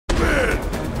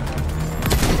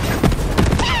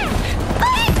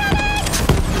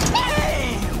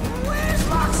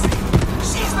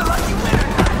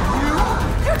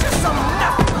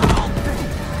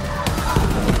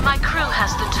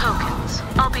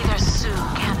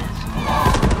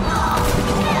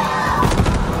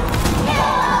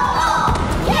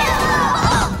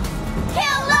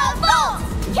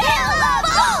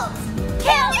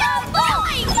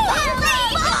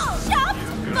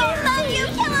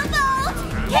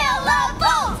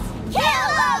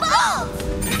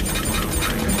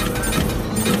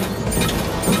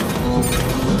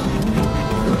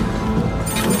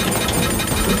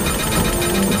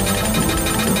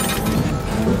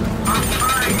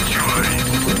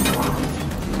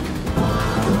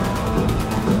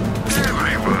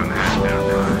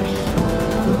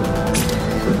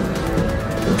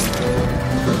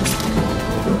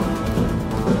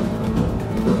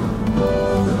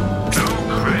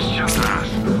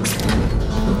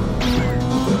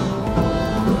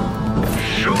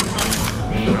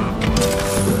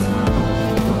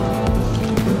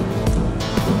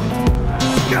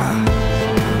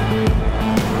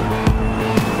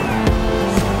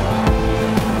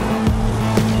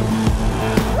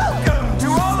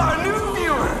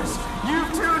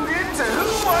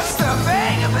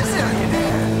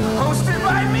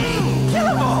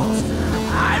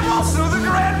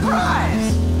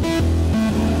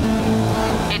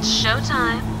It's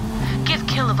showtime. Give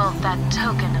Kilovolt that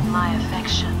token of my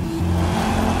affection.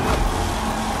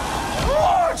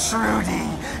 Poor Trudy.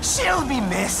 She'll be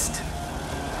missed.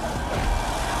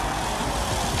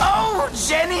 Oh,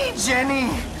 Jenny, Jenny.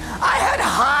 I had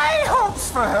high hopes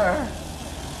for her.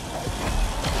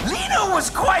 Lena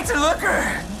was quite a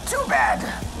looker. Too bad.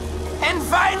 And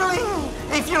finally,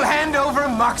 if you'll hand over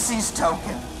Moxie's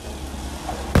token.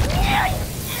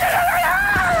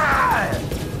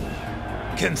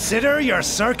 Consider your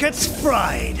circuits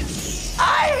fried.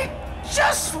 I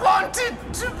just wanted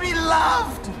to be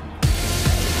loved.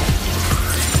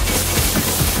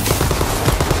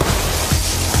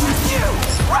 You,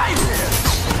 right here.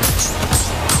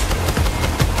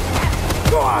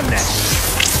 Go on then.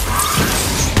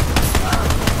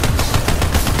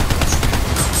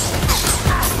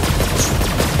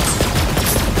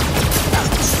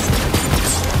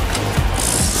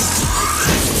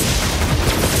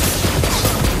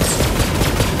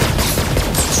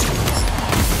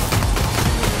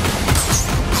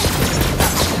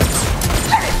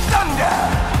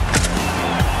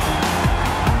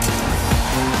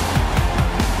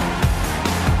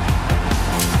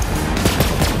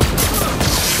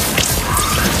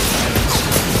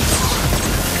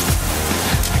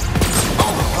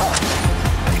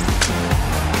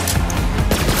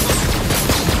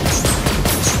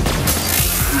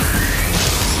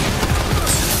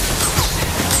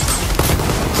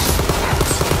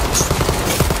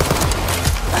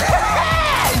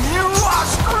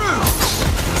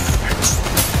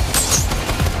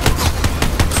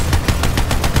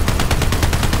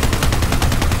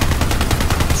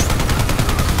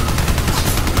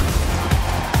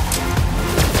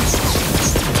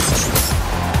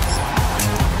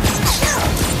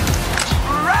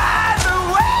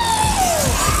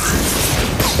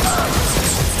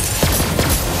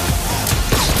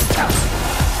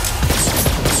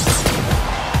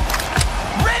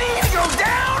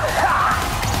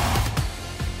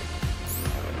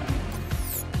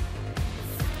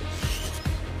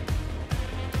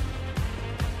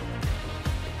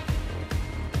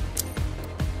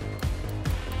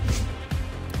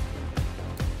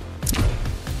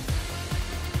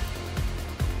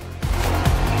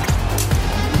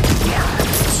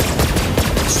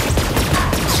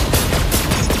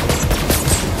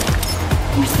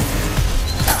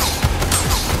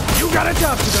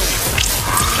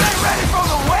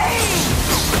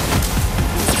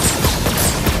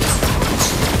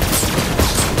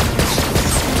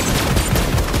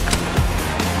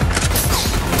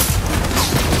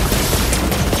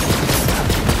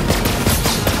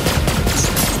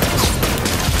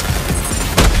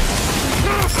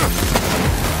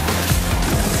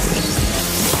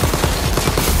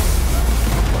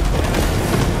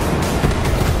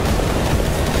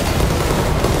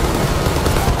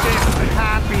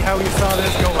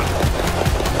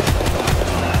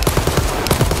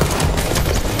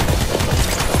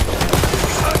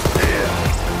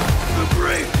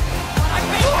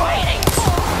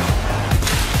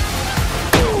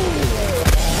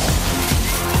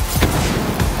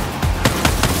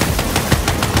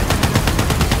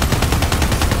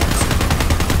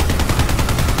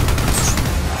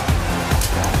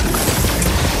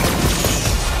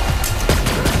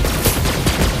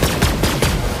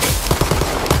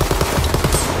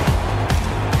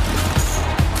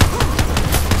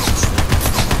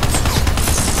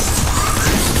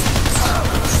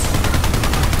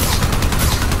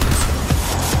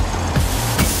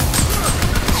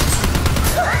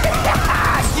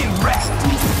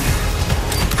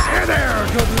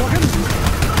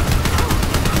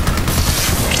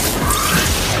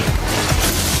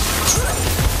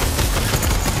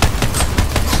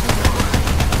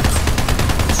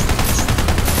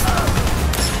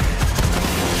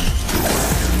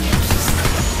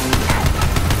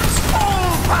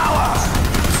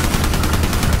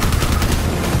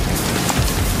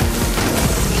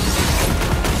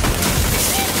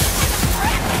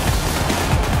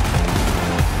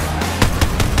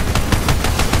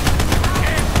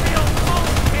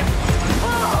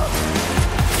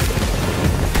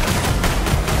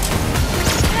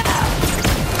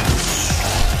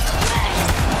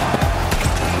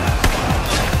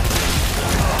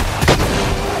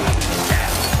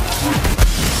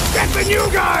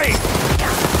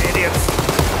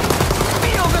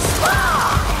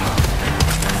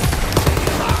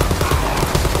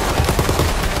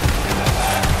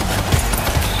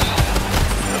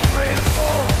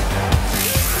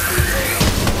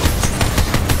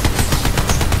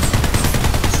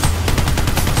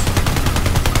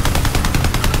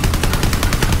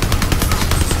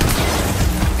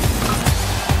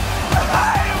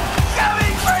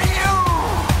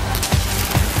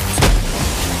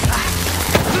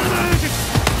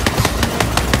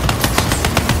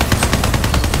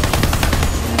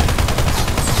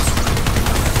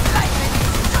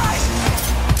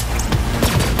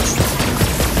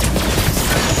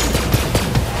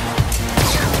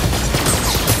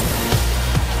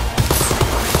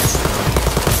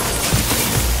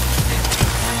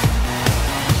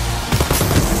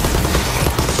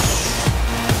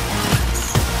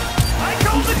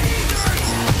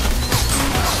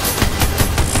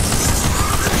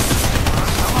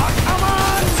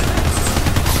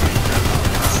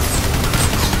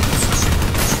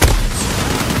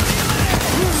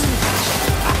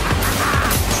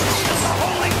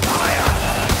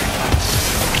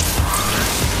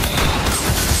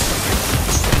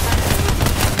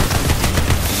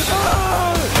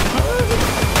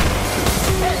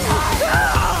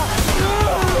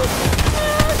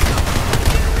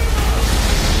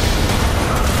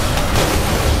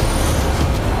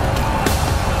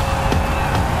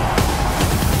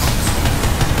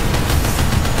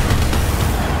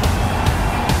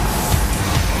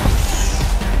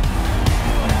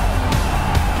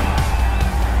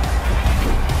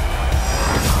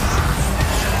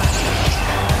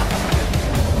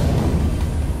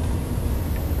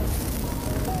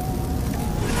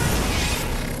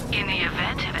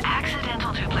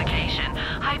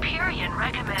 librarian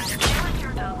recommends character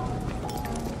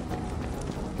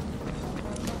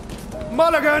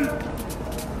Mulligan!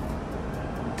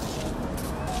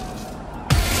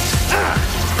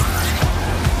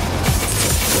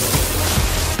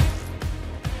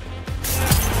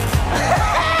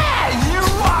 You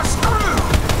are screwed!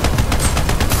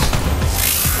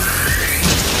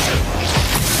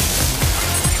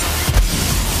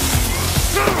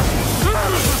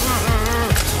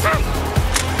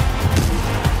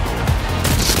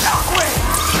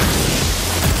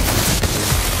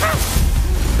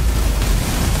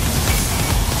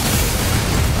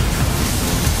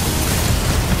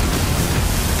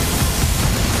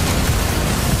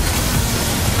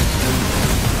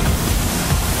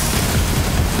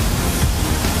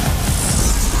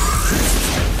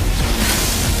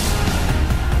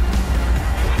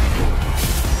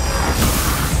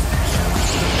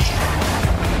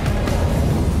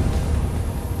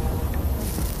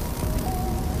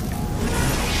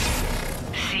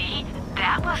 See?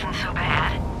 That wasn't so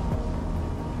bad.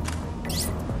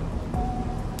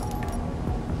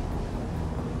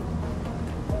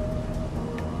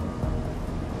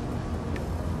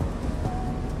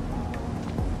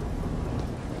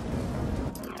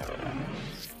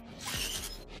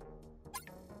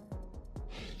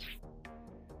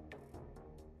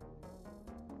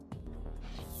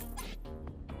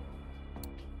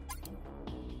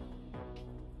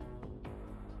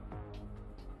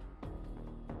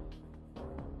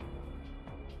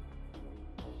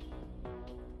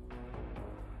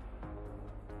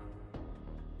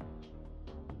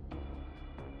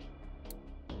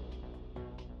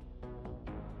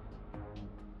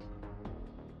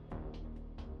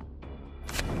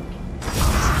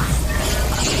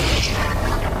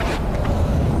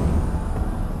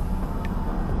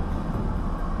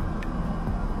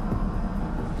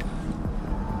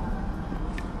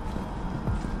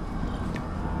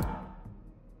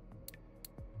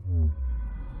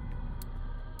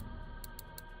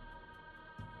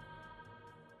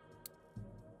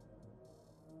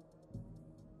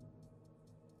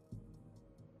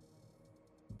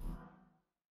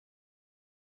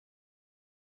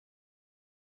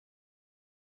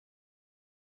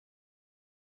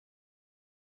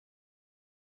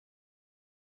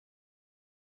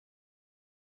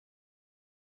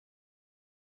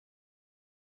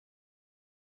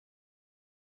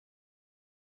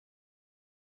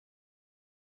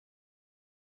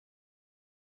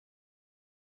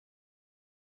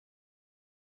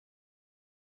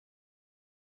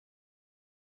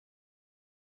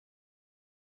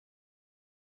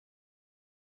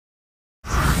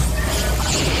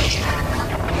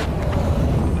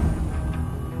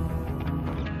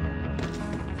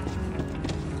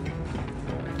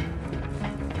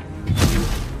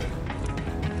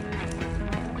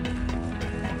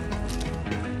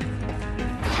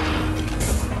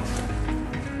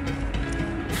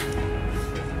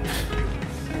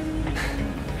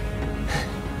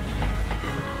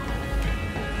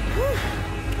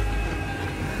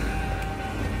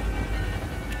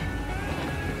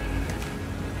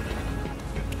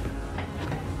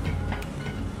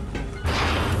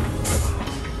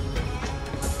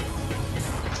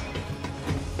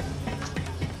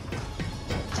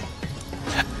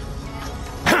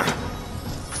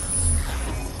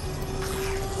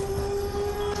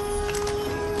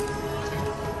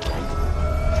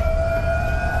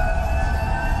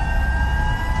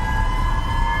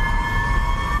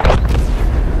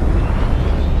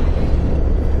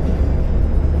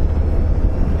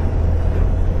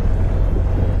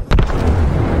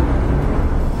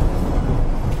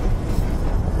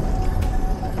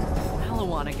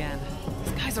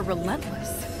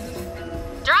 Relentless.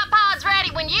 Drop pod's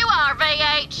ready when you are,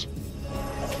 VH.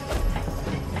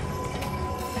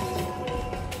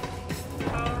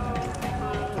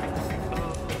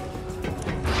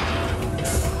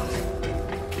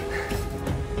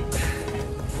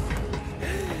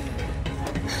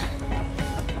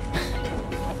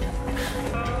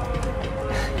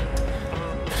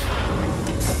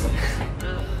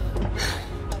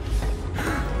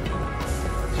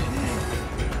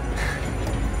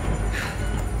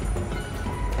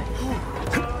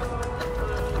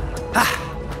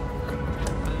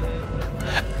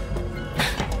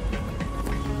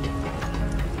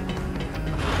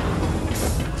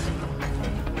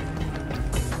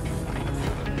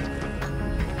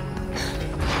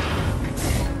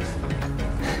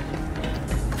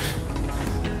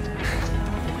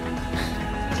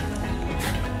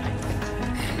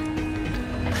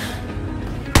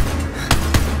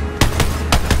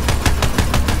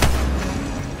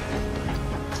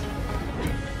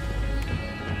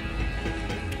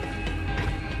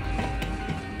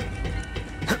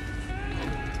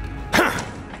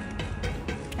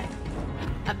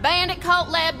 cult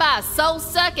led by a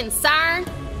soul-sucking siren?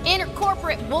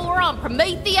 Intercorporate war on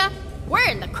Promethea? We're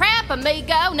in the crap,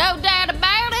 amigo, no doubt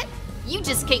about it. You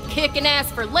just keep kicking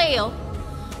ass for Lil.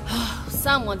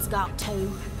 Someone's got to.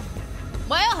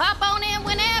 Well, hop on in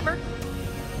whenever.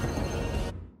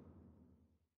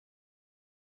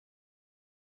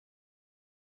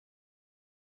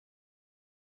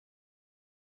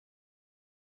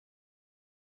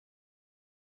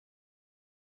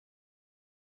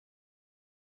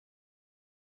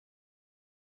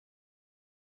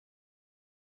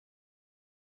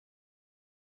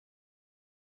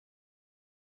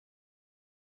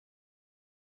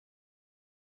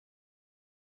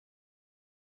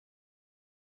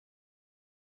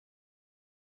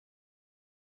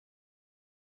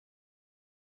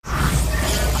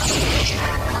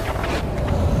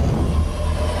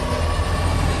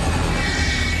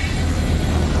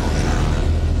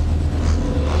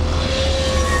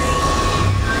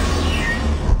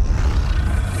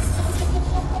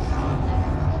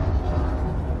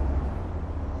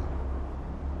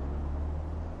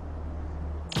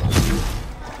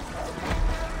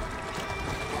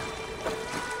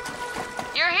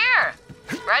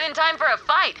 In time for a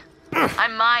fight.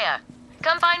 I'm Maya.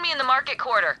 Come find me in the market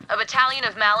quarter. A battalion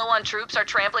of Maliwan troops are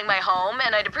trampling my home,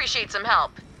 and I'd appreciate some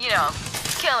help. You know,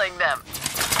 killing them.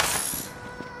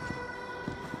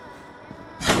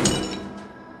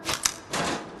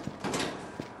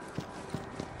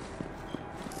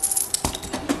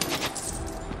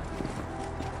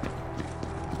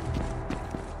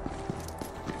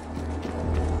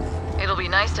 It'll be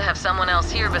nice to have someone else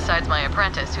here besides my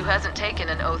apprentice who hasn't taken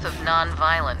an oath of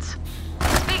non-violence.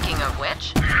 Speaking of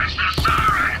which...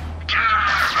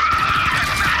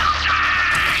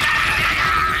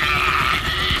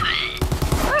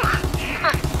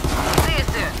 See you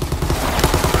soon.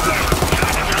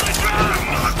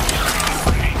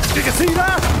 You can see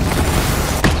that?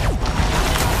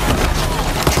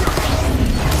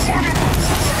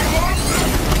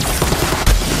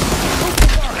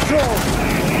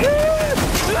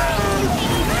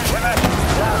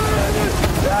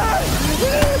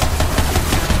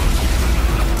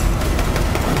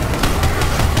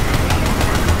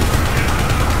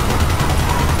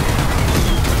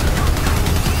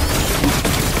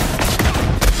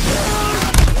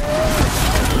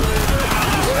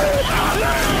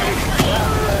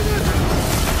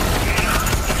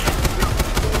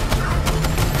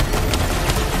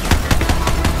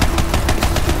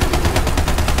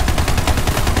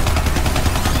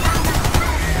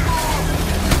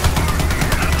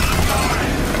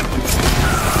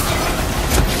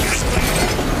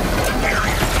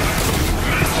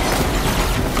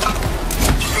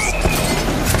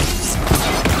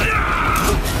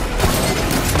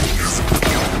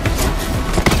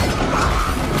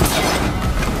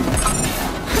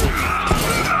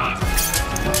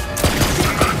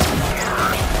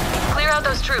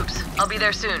 I'll be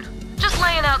there soon. Just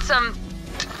laying out some...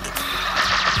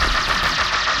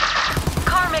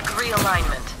 karmic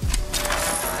realignment.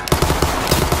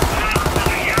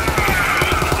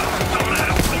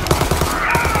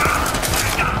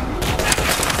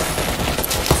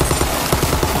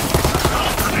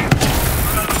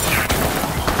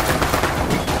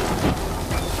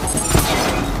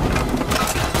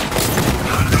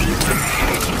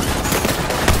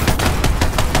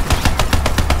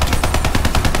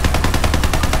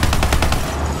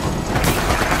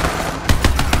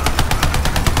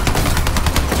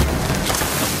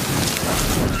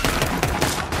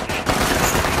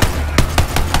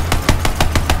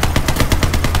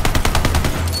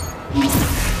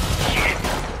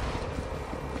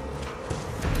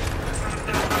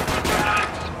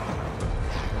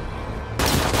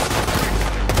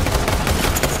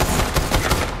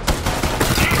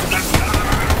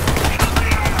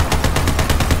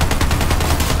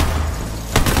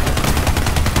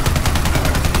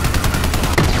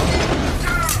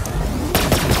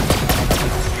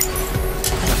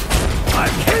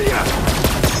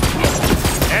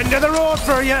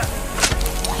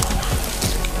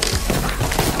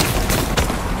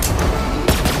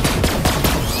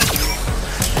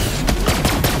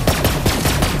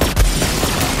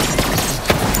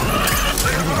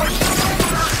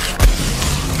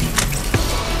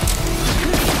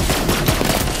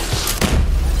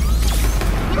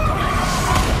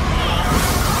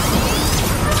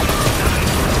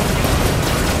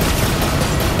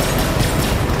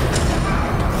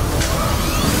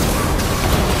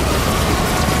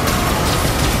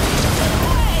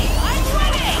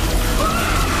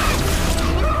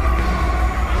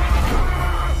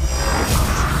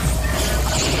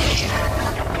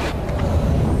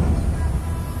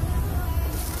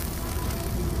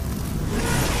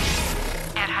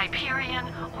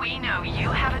 know you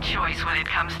have a choice when it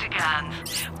comes to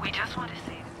guns. We just want to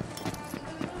say...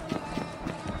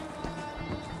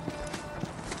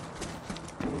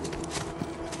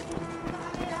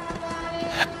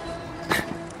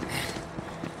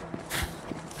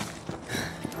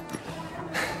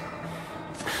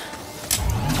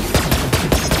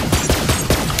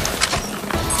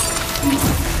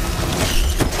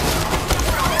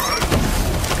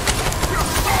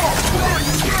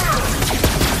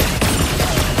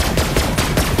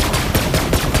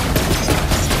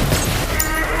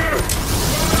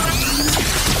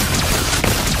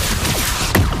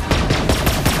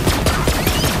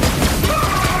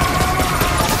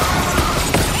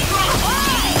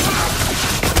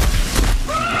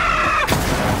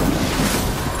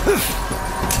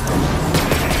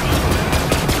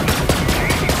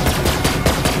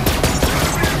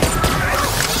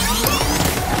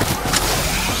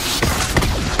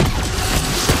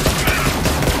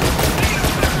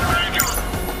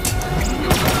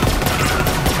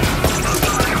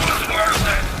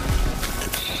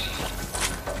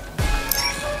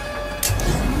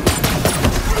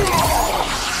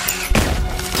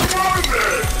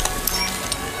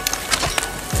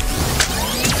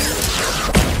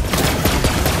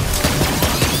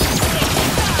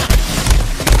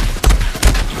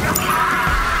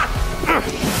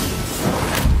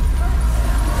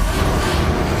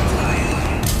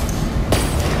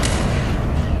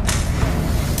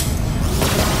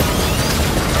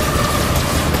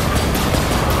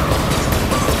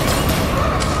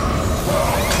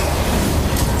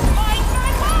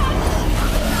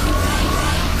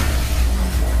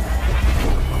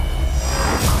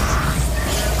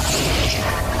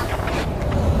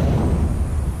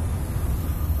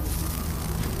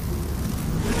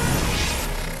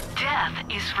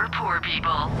 For poor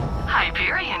people.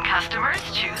 Hyperion customers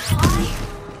choose life.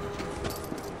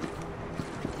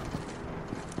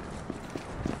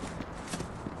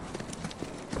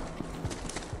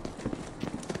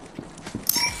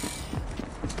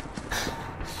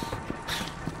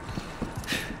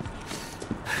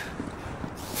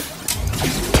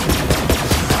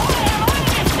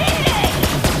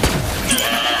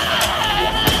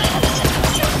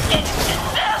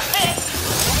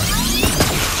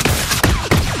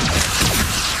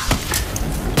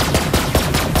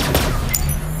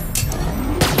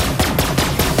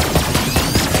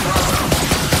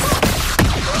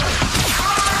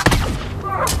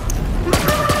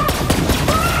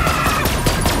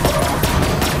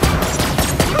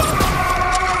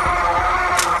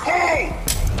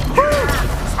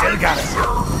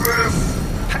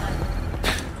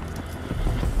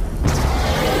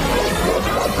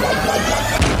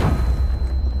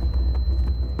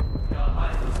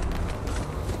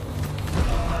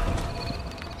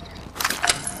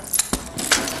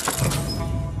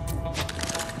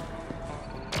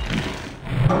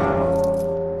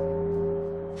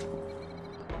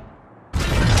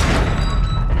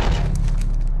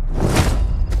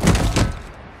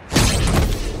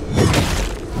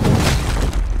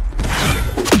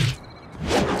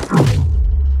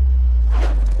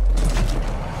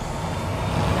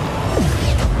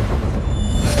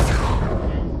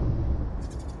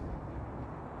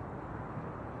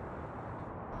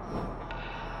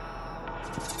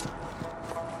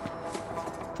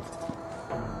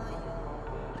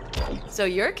 So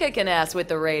you're kicking ass with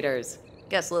the Raiders.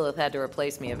 Guess Lilith had to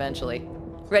replace me eventually.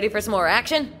 Ready for some more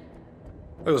action?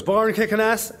 I was born kicking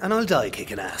ass, and I'll die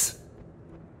kicking ass.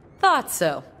 Thought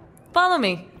so. Follow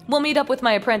me. We'll meet up with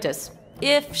my apprentice.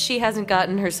 If she hasn't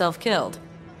gotten herself killed.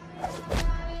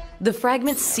 The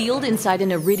fragment's sealed inside an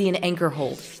Eridian anchor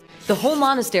hold. The whole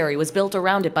monastery was built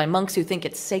around it by monks who think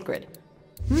it's sacred.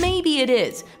 Maybe it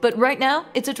is, but right now,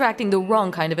 it's attracting the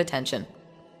wrong kind of attention.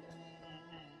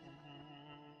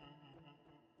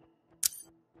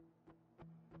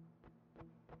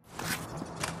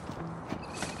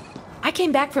 I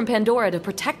came back from Pandora to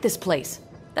protect this place.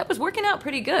 That was working out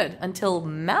pretty good until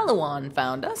Maliwan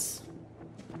found us.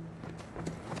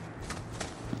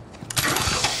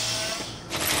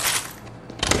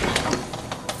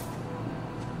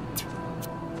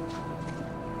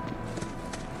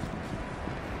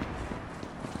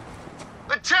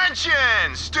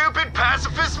 Attention, stupid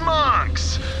pacifist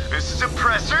monks! This is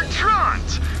Oppressor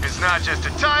Trant. It's not just a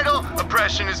title,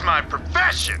 oppression is my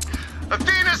profession.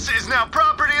 Athenas is now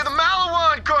property of the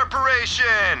Maliwan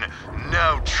Corporation!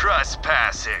 No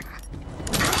trespassing.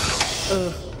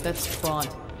 Ugh, that's Trant.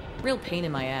 Real pain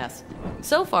in my ass.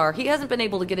 So far, he hasn't been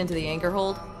able to get into the anchor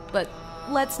hold, but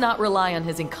let's not rely on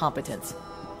his incompetence.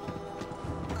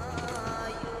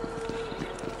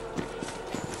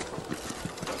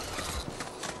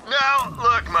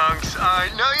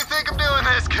 I know you think I'm doing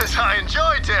this because I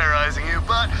enjoy terrorizing you,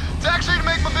 but it's actually to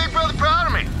make my big brother proud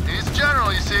of me. He's a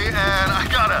general, you see, and I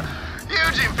got a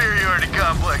huge inferiority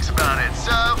complex about it.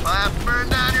 So if I have to burn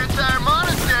down your entire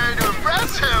monastery to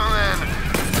impress him, then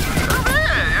so be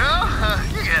it, you know?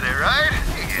 You get it, right?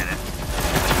 You get it.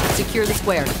 Secure the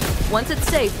square. Once it's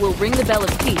safe, we'll ring the bell of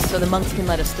peace so the monks can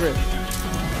let us through.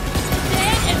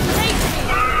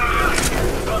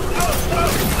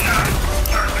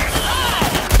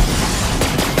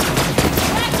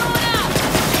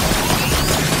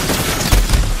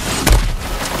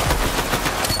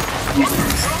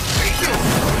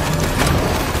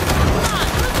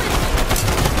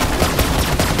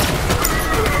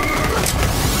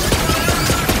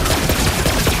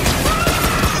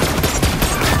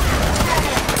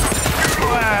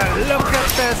 Look at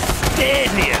the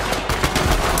Stadia!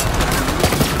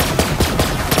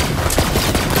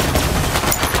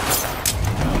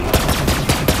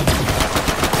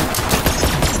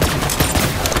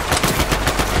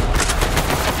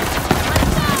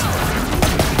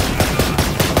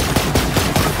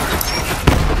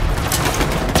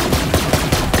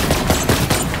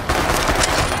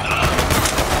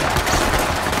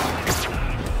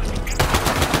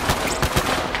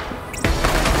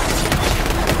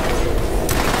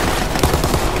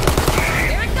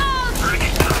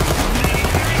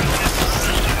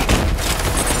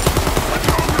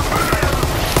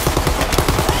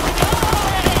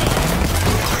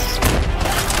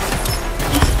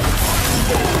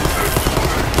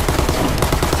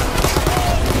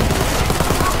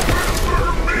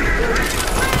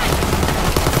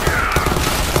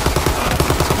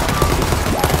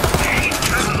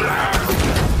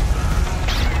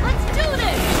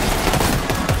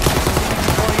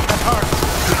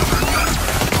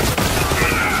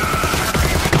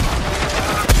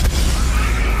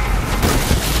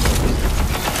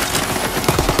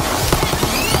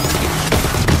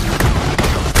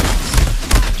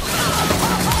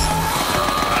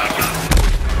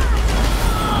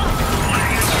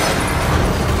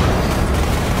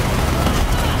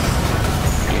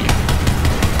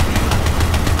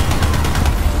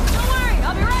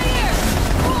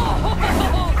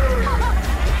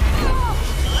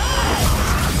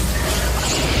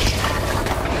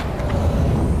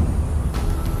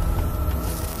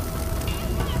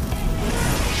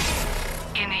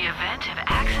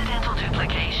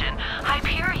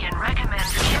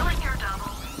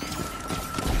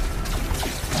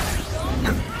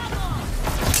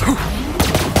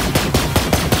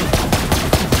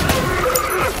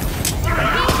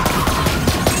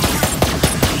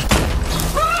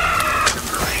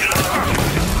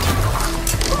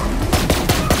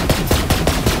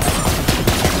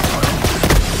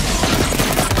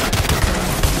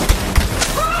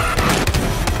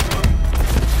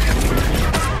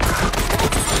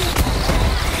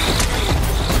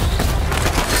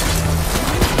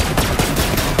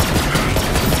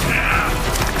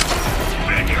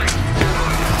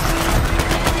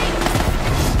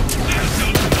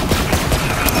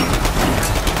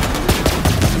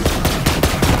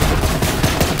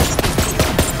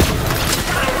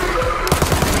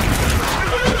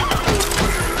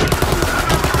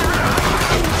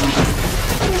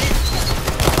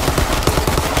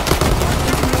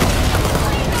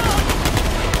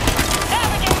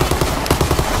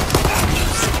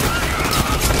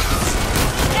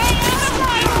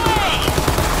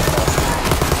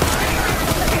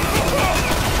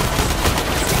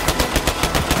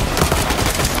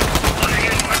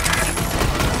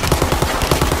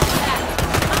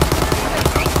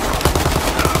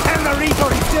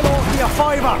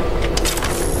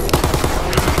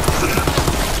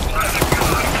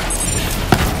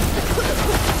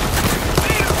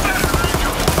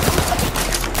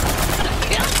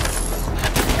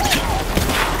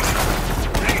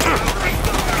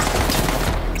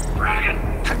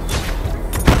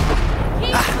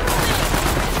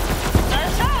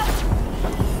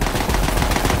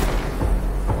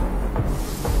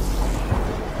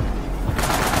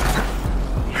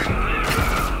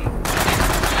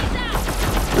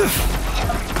 Ugh.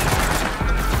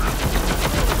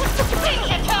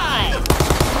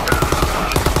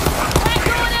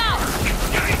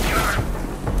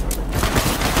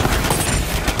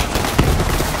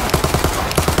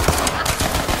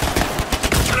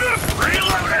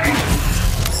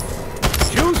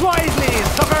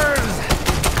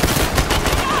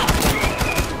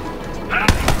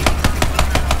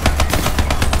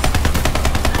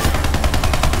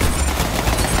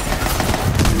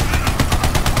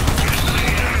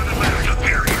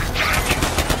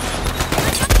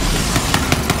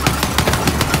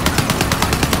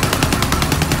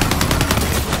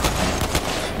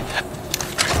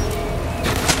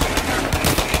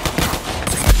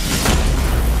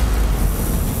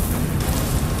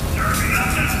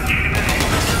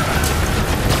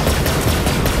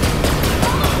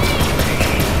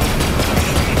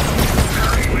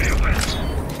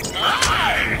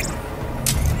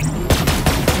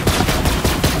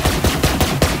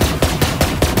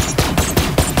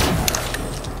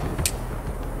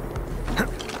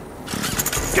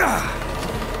 Death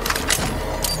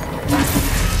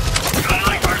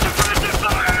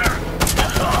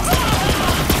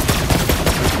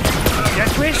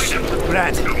wish?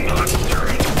 Brad.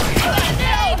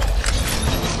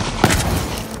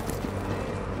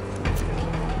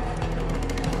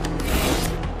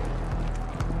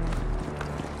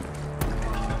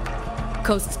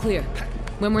 Coast's clear.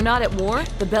 When we're not at war,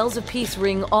 the bells of peace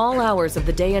ring all hours of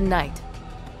the day and night.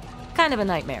 Kind of a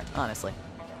nightmare, honestly.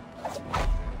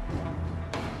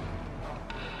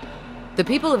 The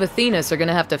people of Athenas are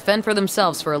gonna have to fend for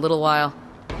themselves for a little while.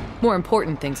 More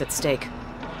important things at stake.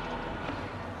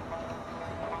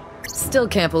 Still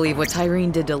can't believe what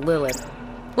Tyrene did to Lilith.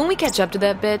 When we catch up to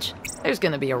that bitch, there's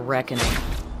gonna be a reckoning.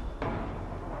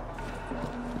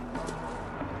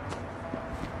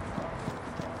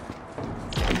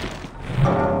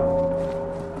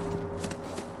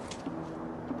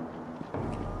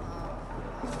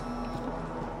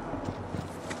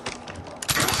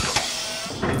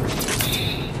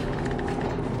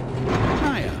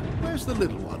 The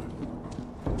little one?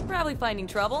 Probably finding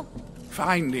trouble.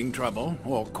 Finding trouble,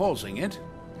 or causing it.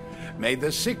 May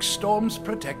the 6 storms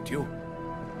protect you.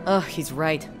 Ugh, he's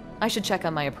right. I should check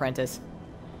on my apprentice.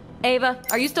 Ava,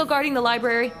 are you still guarding the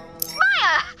library?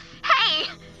 Maya! Hey!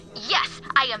 Yes,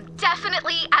 I am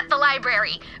definitely at the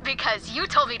library, because you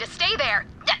told me to stay there.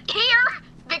 Here?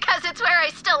 Because it's where I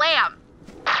still am.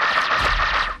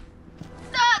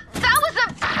 That was a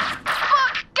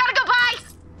book! Gotta go by!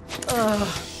 Ugh.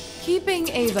 Keeping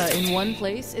Ava in one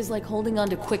place is like holding on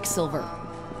to Quicksilver.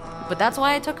 But that's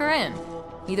why I took her in.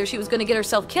 Either she was gonna get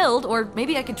herself killed, or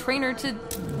maybe I could train her to,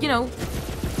 you know,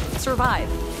 survive.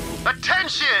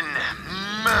 Attention,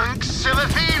 monks of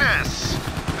Athenas!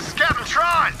 This is Captain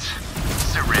Trant.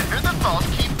 Surrender the vault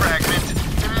key fragment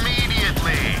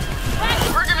immediately.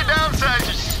 We're gonna downsize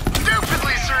your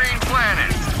stupidly serene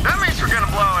planet. That means we're gonna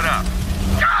blow it up.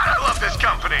 God, I love this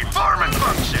company. Form and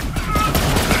function.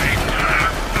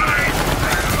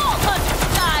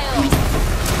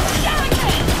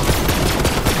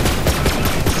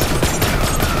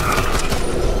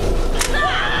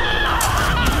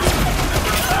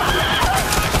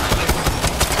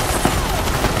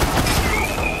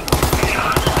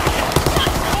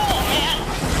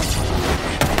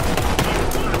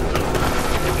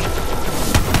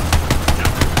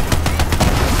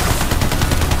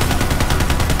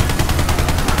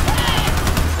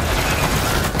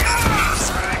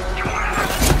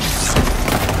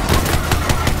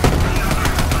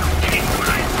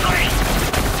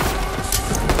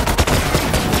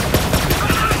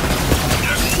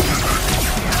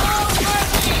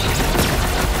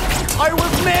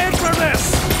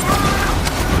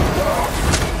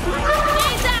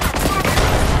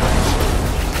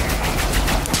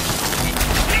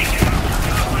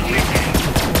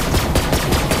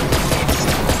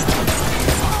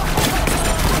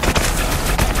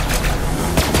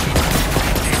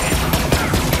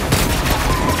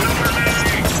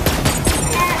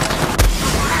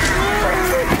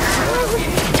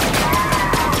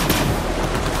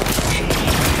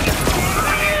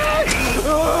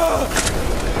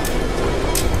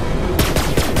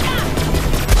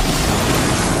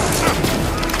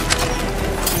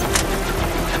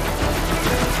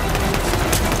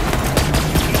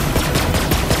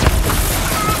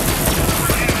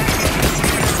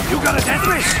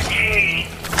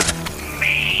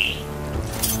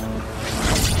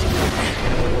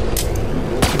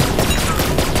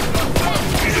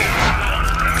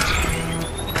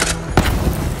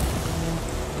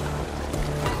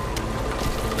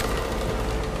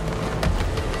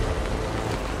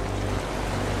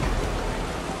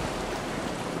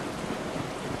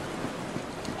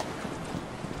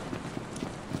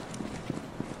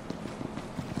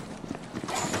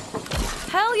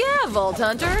 Hell yeah, Vault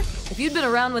Hunter! If you'd been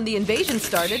around when the invasion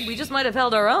started, we just might have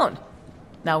held our own.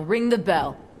 Now ring the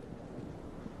bell.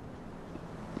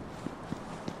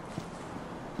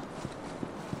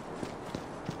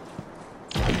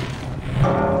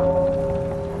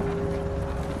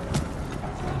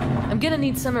 I'm gonna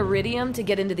need some Iridium to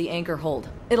get into the anchor hold.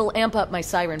 It'll amp up my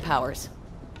siren powers.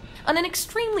 On an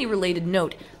extremely related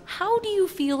note, how do you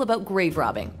feel about grave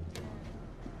robbing?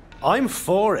 I'm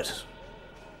for it.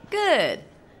 Good.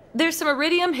 There's some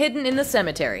Iridium hidden in the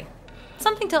cemetery.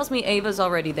 Something tells me Ava's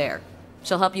already there.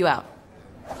 She'll help you out.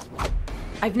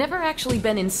 I've never actually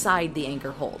been inside the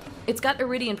anchor hold. It's got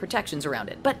Iridian protections around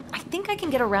it, but I think I can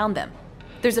get around them.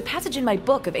 There's a passage in my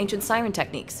book of ancient siren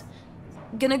techniques.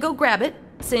 Gonna go grab it,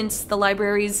 since the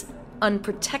library's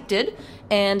unprotected,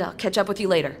 and I'll catch up with you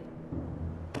later.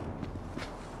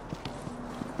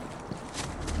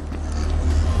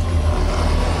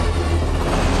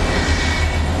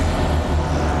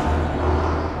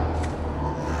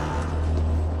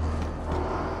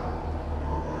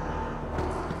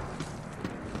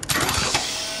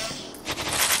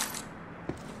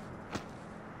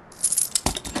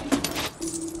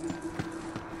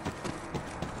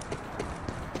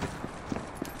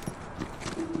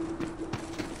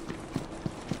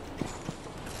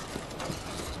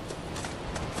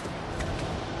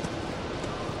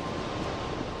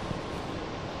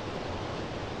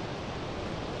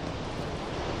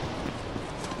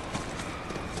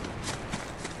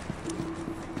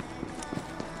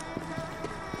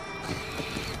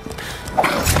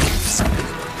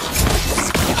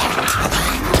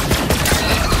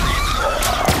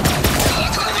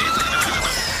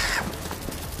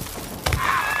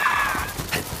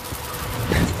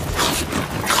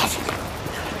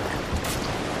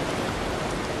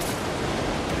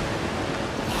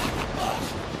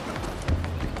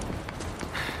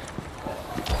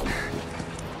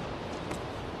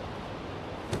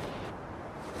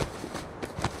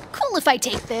 if I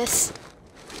take this?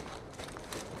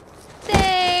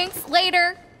 Thanks.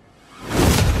 Later.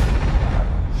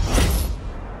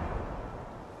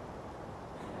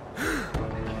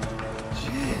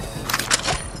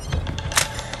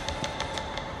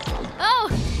 Oh,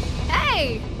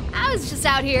 hey! I was just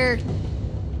out here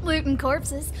looting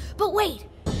corpses. But wait,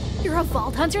 you're a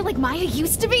vault hunter like Maya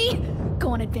used to be? Go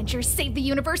on adventures, save the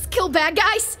universe, kill bad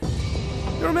guys?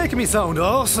 You're making me sound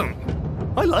awesome.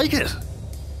 I like it.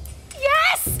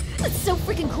 Yes! That's so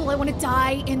freaking cool, I want to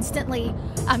die instantly.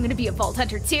 I'm gonna be a vault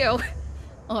hunter too.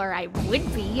 Or I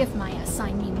would be if Maya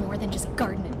assigned me more than just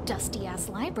guarding a dusty-ass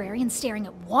library and staring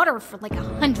at water for like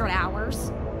 100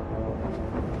 hours.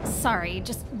 Sorry,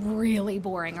 just really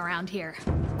boring around here.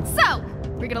 So,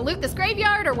 we're gonna loot this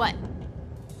graveyard or what?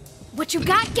 What you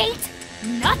got, Gate?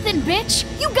 Nothing, bitch!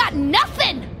 You got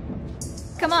nothing!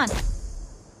 Come on.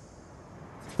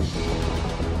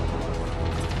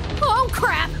 Oh,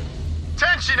 crap!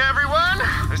 Attention, everyone!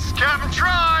 This is Captain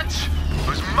Trant.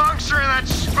 Those monks are in that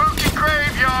spooky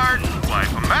graveyard. Wipe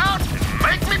them out and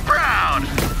make me proud.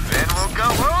 Then we'll go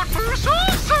out for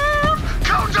soul serve.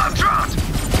 Go, Dump Trant!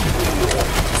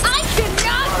 I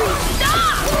cannot be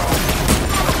stopped!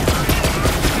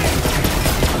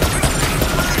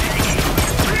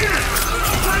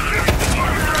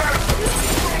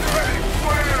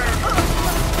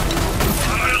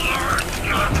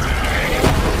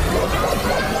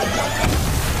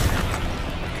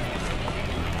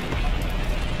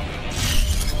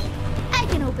 I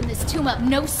can open this tomb up,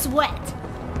 no sweat.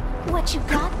 What you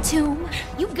got, tomb?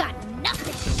 You got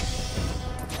nothing.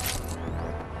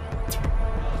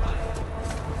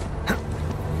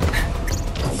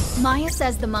 Maya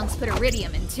says the monks put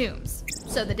iridium in tombs,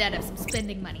 so the dead have some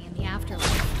spending money in the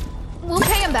afterlife. We'll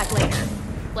pay them back later.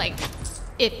 Like,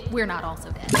 if we're not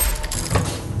also dead.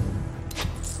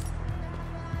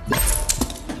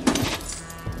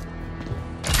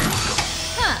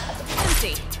 Huh,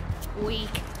 empty.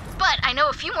 Weak. But I know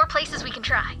a few more places we can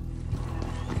try.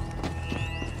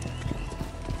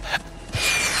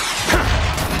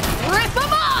 Rip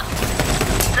them off!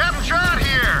 Captain Trant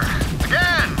here.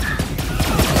 Again.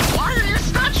 Why are you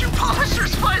statue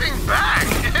polishers fighting back?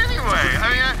 Anyway,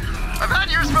 I thought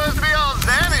you were supposed to be all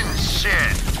zen and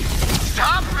shit.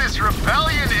 Stop this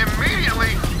rebellion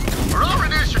immediately, or I'll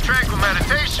reduce your tranquil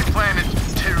meditation planet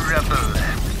to rubble.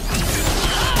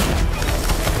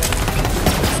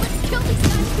 Kill these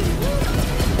guys to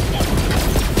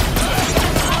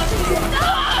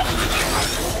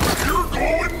You're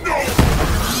going nowhere.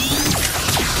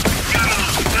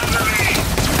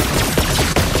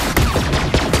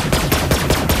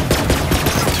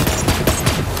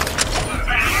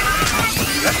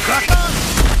 Let's crack on!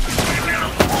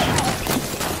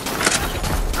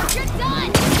 You're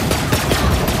done!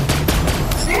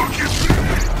 Look at me!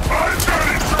 I've got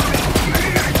eternal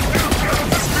bleeding!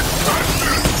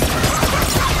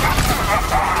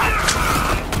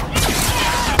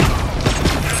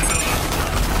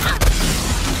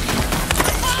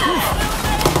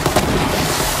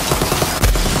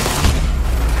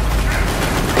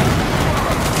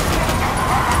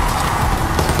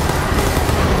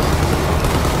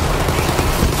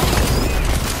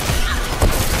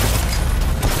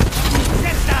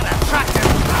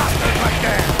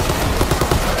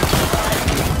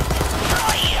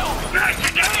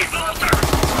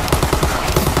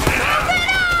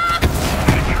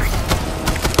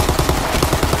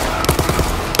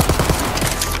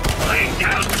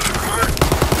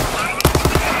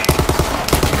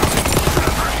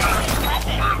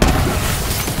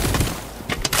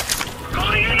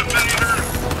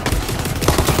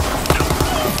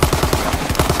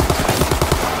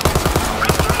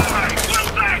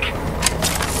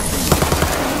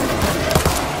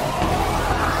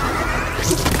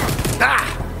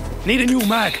 Need a new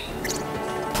mag.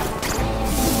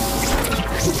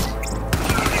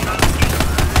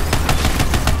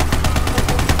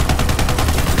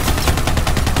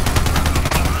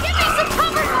 Give me some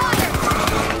cover fire!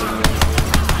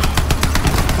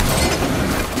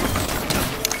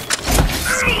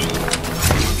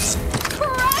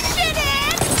 Crushing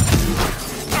it!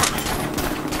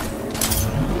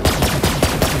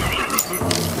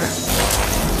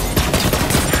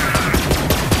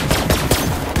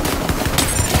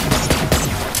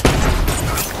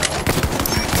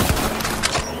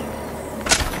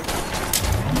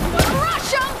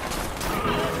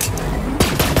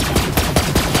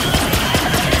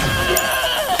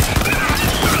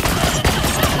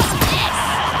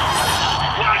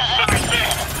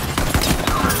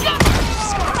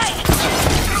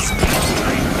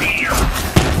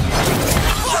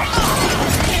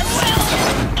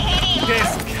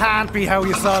 can't be how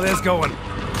you saw this going.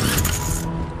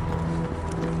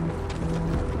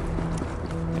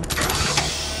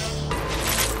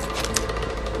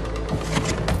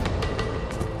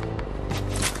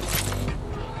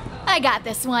 I got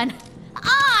this one.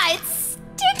 Ah, it's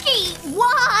sticky!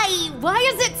 Why? Why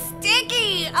is it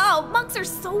sticky? Oh, monks are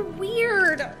so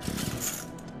weird.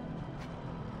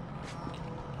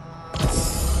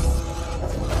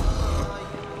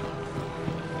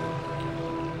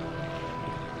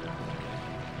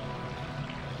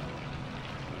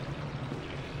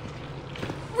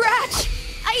 Ratch!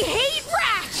 I hate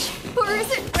Ratch! Or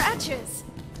is it Ratches?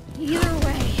 Either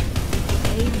way,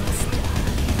 they must die.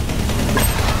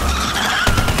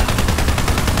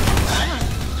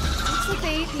 Looks like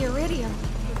they ate the Eridian.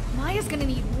 Maya's gonna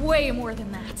need way more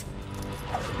than that.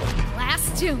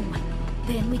 Last tomb.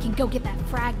 Then we can go get that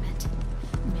fragment.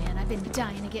 Man, I've been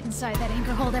dying to get inside that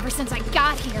anchor hold ever since I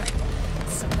got here.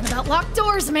 Something about locked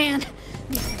doors, man.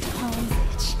 Makes me home,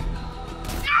 bitch.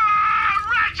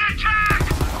 Ratchet attack!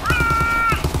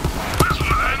 Run! This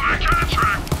will end my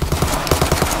contract!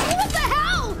 What the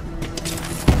hell?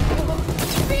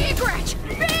 Big Ratch!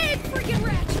 Big freaking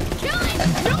Ratch! Kill it!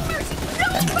 No mercy! No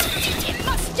mercy! It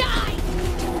must die!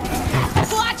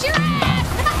 Watch your ass!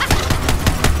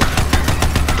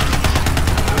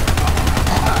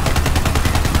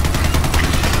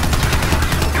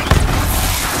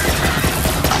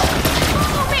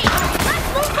 Follow me! Let's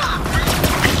move on!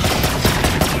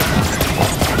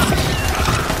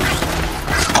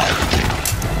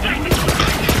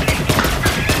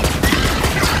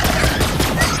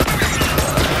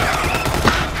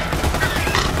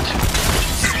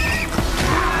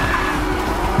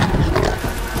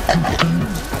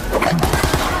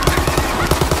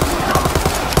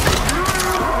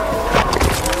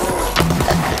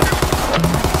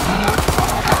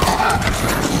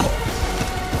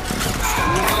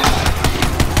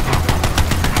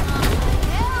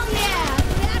 Hell yeah!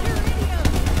 That Eridian!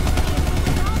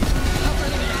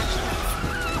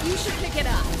 You should pick it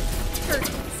up. For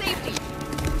safety.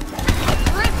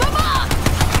 Rip them up!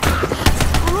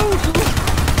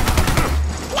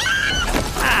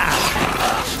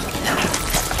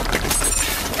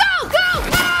 Go! Go!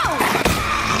 Go!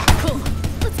 Cool.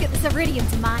 Let's get this Eridian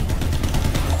to Maya.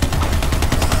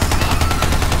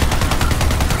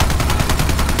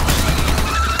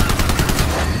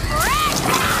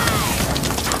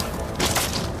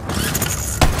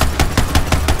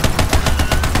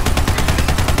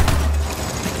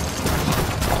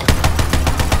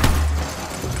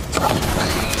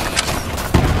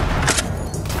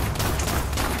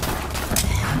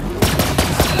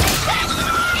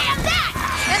 And that!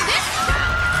 And this!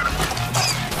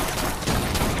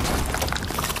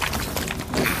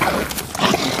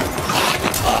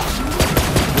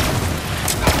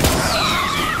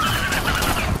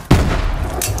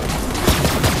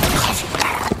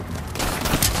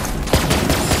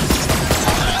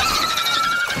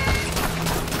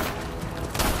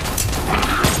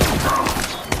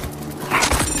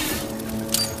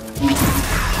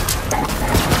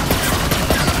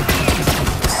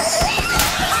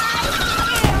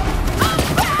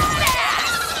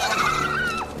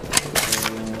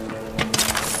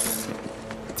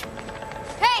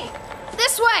 Hey!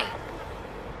 This way!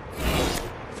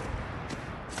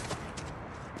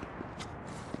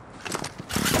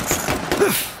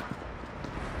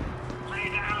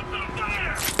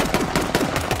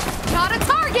 Got a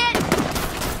target!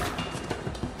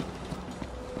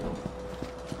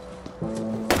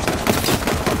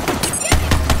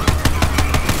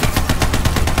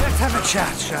 Let's have a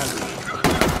chat, shall we?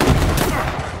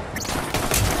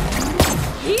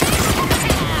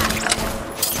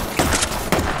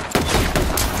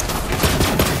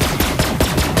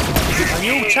 A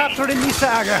new chapter in the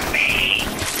saga.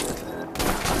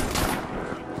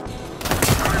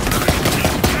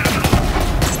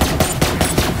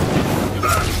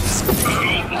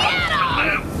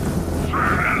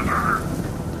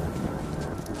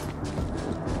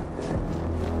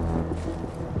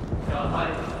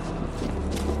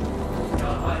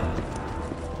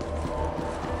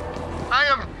 I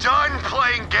am done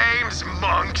playing games,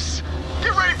 monks.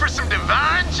 Get ready for some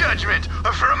divine judgment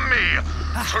from me,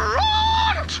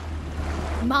 Trant!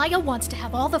 Maya wants to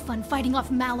have all the fun fighting off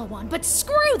Maliwan, but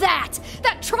screw that!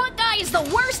 That Trunk guy is the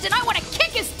worst, and I want to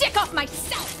kick his dick off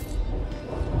myself!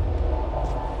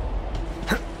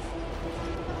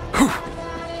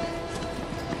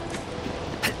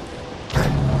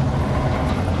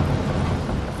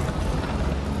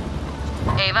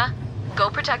 Ava, go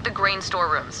protect the grain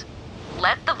storerooms.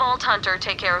 Let the Vault Hunter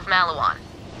take care of Maliwan.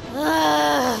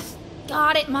 Ugh.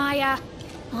 Got it, Maya.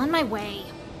 On my way.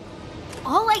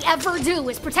 All I ever do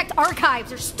is protect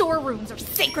archives or storerooms or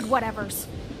sacred whatevers.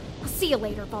 I'll see you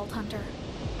later, Vault Hunter.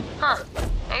 Huh.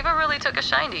 Ava really took a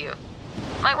shine to you.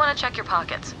 Might want to check your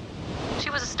pockets. She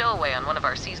was a stowaway on one of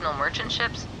our seasonal merchant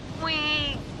ships.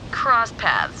 We crossed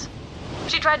paths.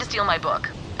 She tried to steal my book,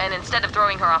 and instead of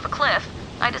throwing her off a cliff,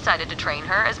 I decided to train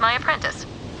her as my apprentice.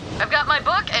 I've got my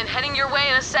book and heading your way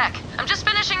in a sec. I'm just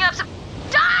finishing up some...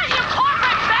 Die, you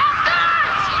corporate bastards!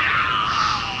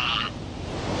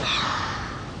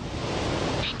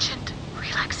 Ancient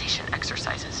relaxation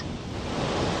exercises.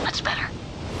 Much better.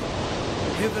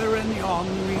 Hither and yon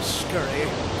we scurry,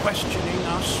 questioning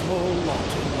our small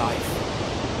lot in life.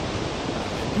 I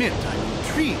admit I'm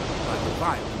intrigued by the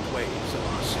violent ways of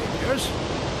our saviors.